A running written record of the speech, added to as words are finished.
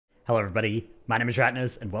Hello everybody, my name is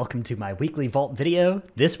Ratnos and welcome to my weekly vault video.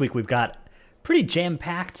 This week we've got a pretty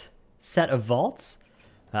jam-packed set of vaults.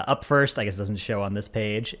 Up first, I guess it doesn't show on this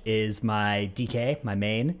page, is my DK, my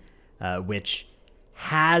main, which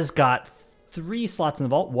has got 3 slots in the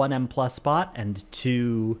vault, 1 M+ spot and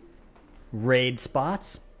 2 raid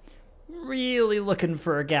spots. Really looking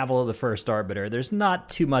for a Gavel of the First Arbiter. There's not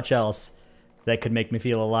too much else that could make me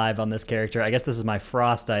feel alive on this character. I guess this is my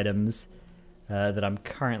frost items that I'm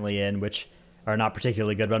currently in, which are not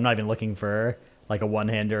particularly good, but I'm not even looking for like a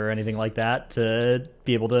one-hander or anything like that to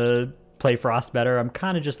be able to play frost better. I'm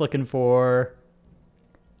kind of just looking for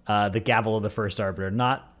the Gavel of the First Arbiter.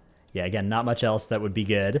 Again, not much else that would be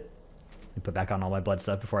good. Let me put back on all my blood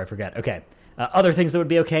stuff before I forget. Okay, other things that would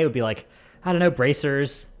be okay would be like, I don't know,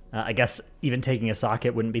 bracers. I guess even taking a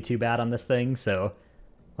socket wouldn't be too bad on this thing, so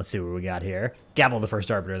let's see what we got here. Gavel of the First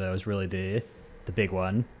Arbiter, though, is really the big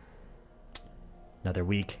one. Another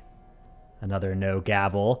weak. Another no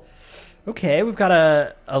Gavel. Okay, we've got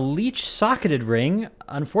a Leech socketed ring.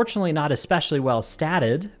 Unfortunately, not especially well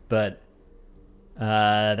statted, but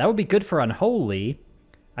that would be good for Unholy.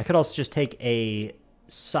 I could also just take a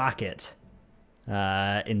socket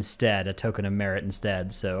instead, a token of merit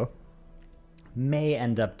instead, so may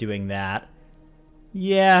end up doing that.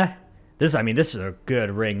 Yeah, this is a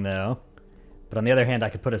good ring, though. But on the other hand, I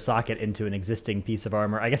could put a socket into an existing piece of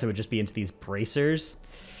armor. I guess it would just be into these bracers.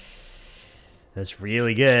 That's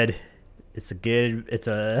really good. That's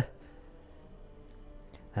a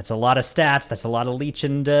lot of stats. That's a lot of leech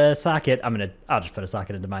and socket. I'll just put a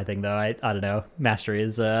socket into my thing, though. I don't know. Mastery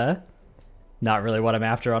is not really what I'm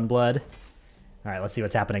after on blood. All right, let's see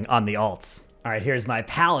what's happening on the alts. All right, here's my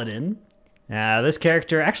paladin. This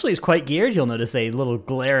character actually is quite geared. You'll notice a little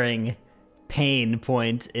glaring pain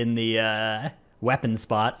point in the weapon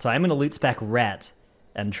spot. So I'm going to loot spec Ret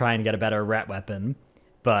and try and get a better Ret weapon.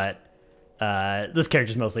 But this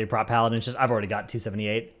character's mostly a prop paladin. It's just I've already got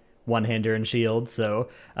 278, one-hander and shield. So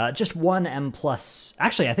just 1 M+.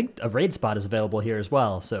 Actually, I think a raid spot is available here as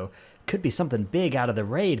well. So could be something big out of the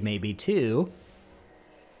raid maybe too.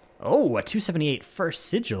 Oh, a 278 first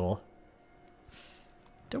sigil.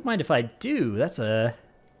 Don't mind if I do. That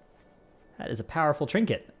is a powerful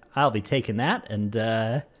trinket. I'll be taking that, and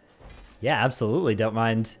yeah, absolutely. Don't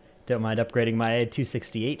mind upgrading my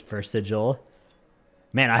 268 first sigil.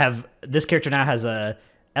 Man, this character now has a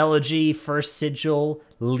Elegy first sigil,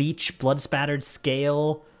 Leech blood spattered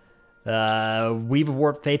scale, Weave of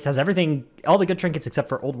Warped Fates, has everything, all the good trinkets except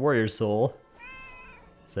for Old Warrior's Soul.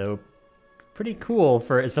 So pretty cool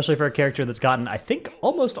especially for a character that's gotten, I think,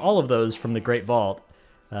 almost all of those from the Great Vault.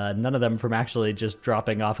 None of them from actually just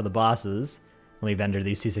dropping off of the bosses. Let me vendor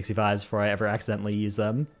these 265s before I ever accidentally use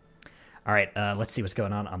them. All right, let's see what's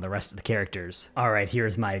going on the rest of the characters. All right,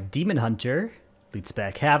 here's my Demon Hunter, Loot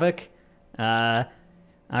Spec Havoc. I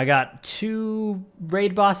got 2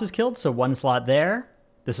 raid bosses killed, so 1 slot there.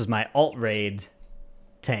 This was my alt raid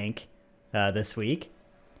tank this week,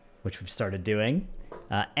 which we've started doing.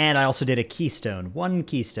 And I also did a keystone, 1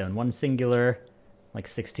 keystone, 1 singular, like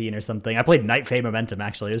 16 or something. I played Night Fae Momentum,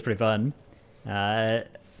 actually. It was pretty fun.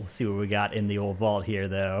 We'll see what we got in the old vault here,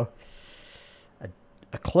 though.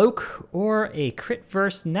 A cloak or a crit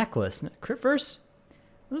verse necklace. Crit verse?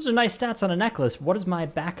 Those are nice stats on a necklace. What is my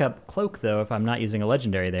backup cloak, though, if I'm not using a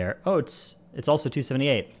legendary there? Oh, it's also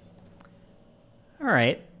 278. All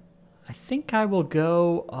right. I think I will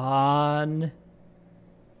go on...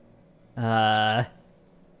 Yeah,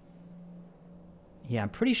 I'm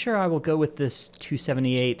pretty sure I will go with this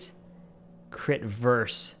 278 crit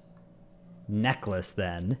verse necklace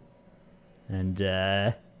then. And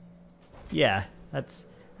yeah, that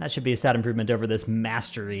should be a stat improvement over this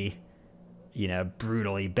mastery,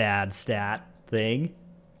 brutally bad stat thing.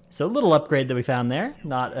 So a little upgrade that we found there,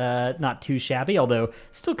 not too shabby, although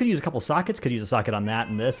still could use a couple sockets, could use a socket on that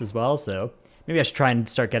and this as well. So maybe I should try and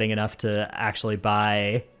start getting enough to actually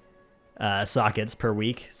buy sockets per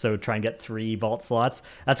week, so try and get 3 vault slots.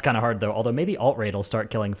 That's kind of hard, though, although maybe alt raid will start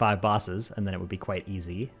killing 5 bosses, and then it would be quite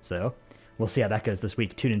easy. So we'll see how that goes this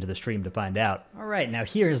week. Tune into the stream to find out. All right, now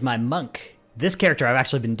here's my monk. This character I've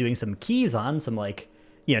actually been doing some keys on, some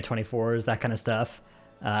 24s, that kind of stuff.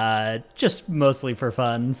 Just mostly for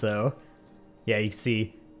fun, so yeah, you can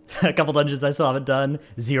see a couple dungeons I still haven't done.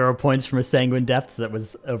 0 points from a Sanguine Depths that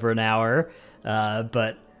was over an hour.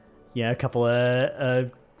 But yeah, a couple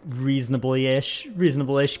of reasonable-ish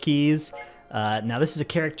keys. Now this is a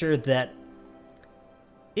character that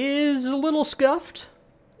is a little scuffed.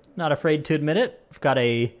 Not afraid to admit it. I've got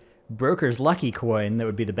a Broker's Lucky Coin that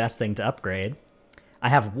would be the best thing to upgrade. I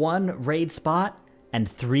have 1 raid spot and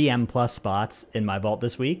 3 M+ spots in my vault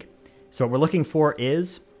this week. So what we're looking for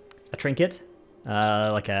is a trinket,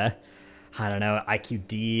 like a, I don't know,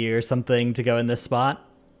 IQD or something to go in this spot.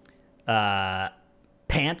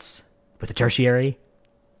 Pants with a tertiary.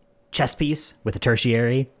 Chest piece with a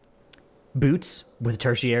tertiary. Boots with a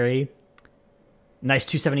tertiary. Nice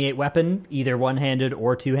 278 weapon, either one-handed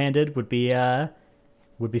or two-handed would be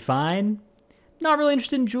fine. Not really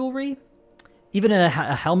interested in jewelry. Even a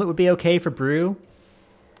helmet would be okay for Brew.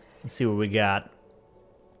 Let's see what we got.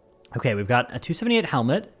 Okay, we've got a 278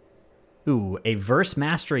 helmet. Ooh, a Verse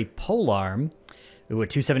Mastery polearm. Ooh, a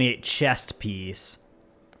 278 chest piece.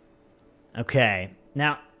 Okay,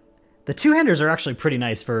 now the two-handers are actually pretty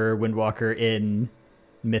nice for Windwalker in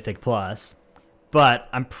Mythic Plus, but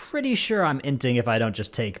I'm pretty sure I'm inting if I don't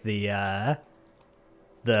just take the eye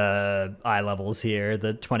levels here,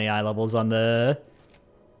 the 20 eye levels on the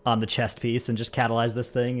chest piece, and just catalyze this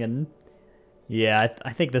thing. And yeah,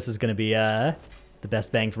 I think this is going to be the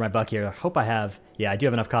best bang for my buck here. I hope I have... Yeah, I do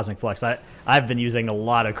have enough Cosmic Flux. I've been using a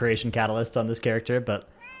lot of Creation Catalysts on this character, but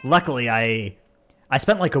luckily I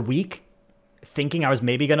spent like a week thinking I was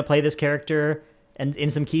maybe going to play this character and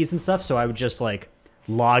in some keys and stuff, so I would just like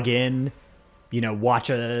log in, you know, watch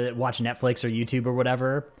Netflix or YouTube or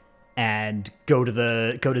whatever, and go to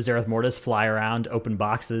Zereth Mortis, fly around, open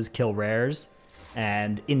boxes, kill rares,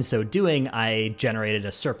 and in so doing, I generated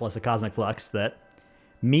a surplus of Cosmic Flux that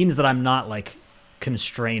means that I'm not like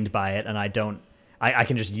constrained by it, and I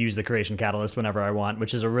can just use the Creation Catalyst whenever I want,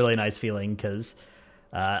 which is a really nice feeling, because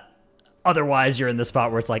otherwise you're in the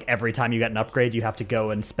spot where it's like every time you get an upgrade, you have to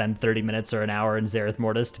go and spend 30 minutes or an hour in Zereth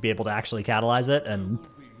Mortis to be able to actually catalyze it, and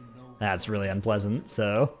that's really unpleasant,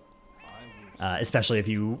 so... especially if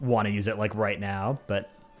you want to use it like right now,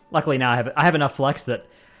 but luckily now I have enough flux that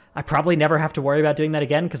I probably never have to worry about doing that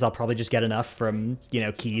again, because I'll probably just get enough from, you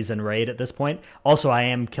know, keys and raid at this point. Also, I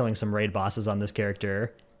am killing some raid bosses on this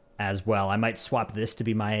character as well. I might swap this to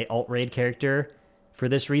be my alt raid character for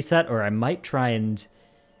this reset, or I might try and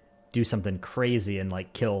do something crazy and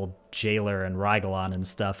like kill Jailer and Rygalon and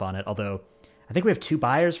stuff on it. Although I think we have 2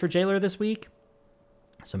 buyers for Jailer this week,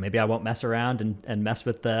 so maybe I won't mess around and mess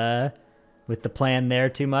with the plan there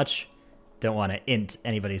too much. Don't want to int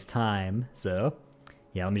anybody's time, so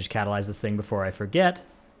yeah, let me just catalyze this thing before I forget.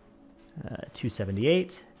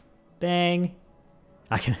 278, bang.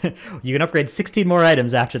 You can upgrade 16 more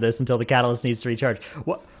items after this until the catalyst needs to recharge.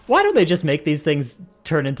 Why don't they just make these things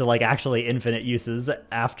turn into like actually infinite uses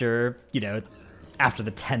after, you know, after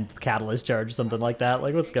the 10th catalyst charge, something like that?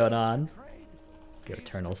 Like, what's going on? Go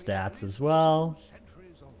Eternal Stats as well.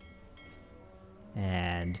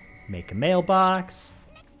 And make a mailbox.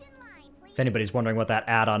 If anybody's wondering what that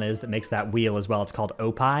add-on is that makes that wheel as well, it's called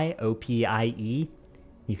Opie, O-P-I-E.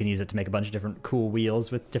 You can use it to make a bunch of different cool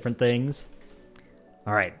wheels with different things.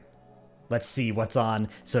 All right, let's see what's on.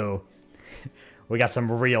 So we got some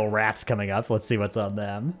real rats coming up. Let's see what's on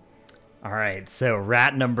them. All right, so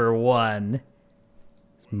rat number 1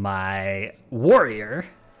 is my warrior,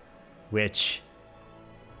 which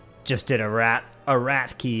just did a rat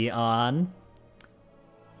key on.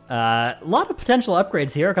 A lot of potential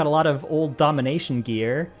upgrades here. Got a lot of old domination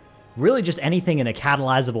gear. Really just anything in a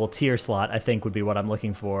catalyzable tier slot, I think, would be what I'm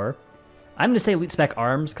looking for. I'm going to say loot spec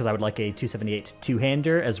arms, because I would like a 278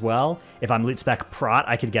 two-hander as well. If I'm loot spec prot,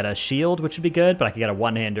 I could get a shield, which would be good, but I could get a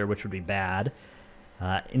one-hander, which would be bad.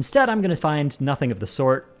 Instead, I'm going to find nothing of the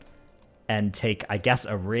sort and take, I guess,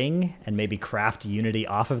 a ring and maybe craft Unity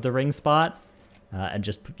off of the ring spot and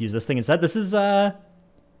just use this thing instead. This is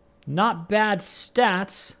not bad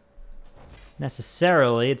stats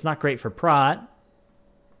necessarily. It's not great for prot,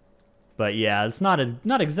 but yeah, it's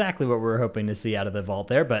not exactly what we're hoping to see out of the vault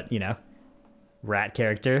there, but you know, rat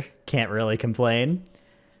character, can't really complain.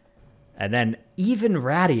 And then even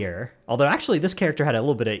rattier, although actually this character had a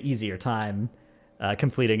little bit of easier time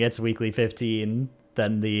completing its weekly 15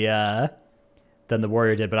 than the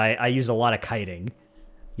warrior did, but I used a lot of kiting.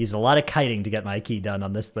 Used a lot of kiting to get my key done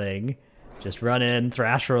on this thing. Just run in,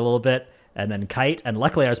 thrash for a little bit, and then kite. And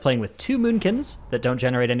luckily I was playing with 2 Moonkins that don't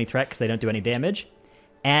generate any threat because they don't do any damage,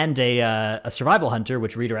 and a Survival Hunter,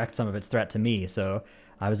 which redirects some of its threat to me. So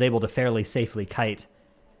I was able to fairly safely kite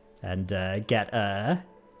and get a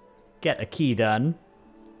key done.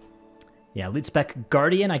 Yeah, loot spec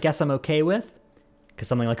Guardian I guess I'm okay with, because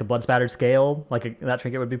something like a Blood Spattered Scale, like that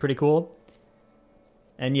trinket would be pretty cool.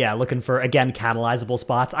 And yeah, looking for, again, catalyzable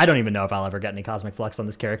spots. I don't even know if I'll ever get any Cosmic Flux on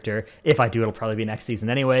this character. If I do, it'll probably be next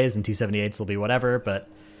season anyways, and 278s will be whatever, but,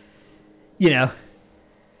 you know.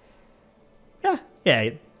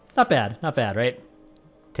 Yeah, not bad, right?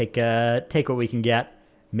 Take what we can get.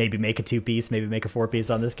 Maybe make a 2-piece, maybe make a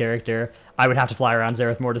 4-piece on this character. I would have to fly around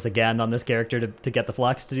Zereth Mortis again on this character to get the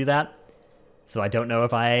Flux to do that. So I don't know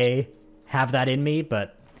if I have that in me,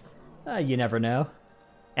 but you never know.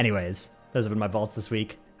 Anyways, those have been my vaults this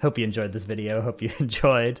week. Hope you enjoyed this video. Hope you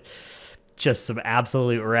enjoyed just some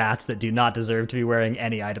absolute rats that do not deserve to be wearing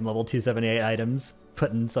any item level 278 items.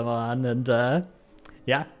 Putting some on, and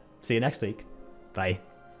yeah, see you next week. Bye.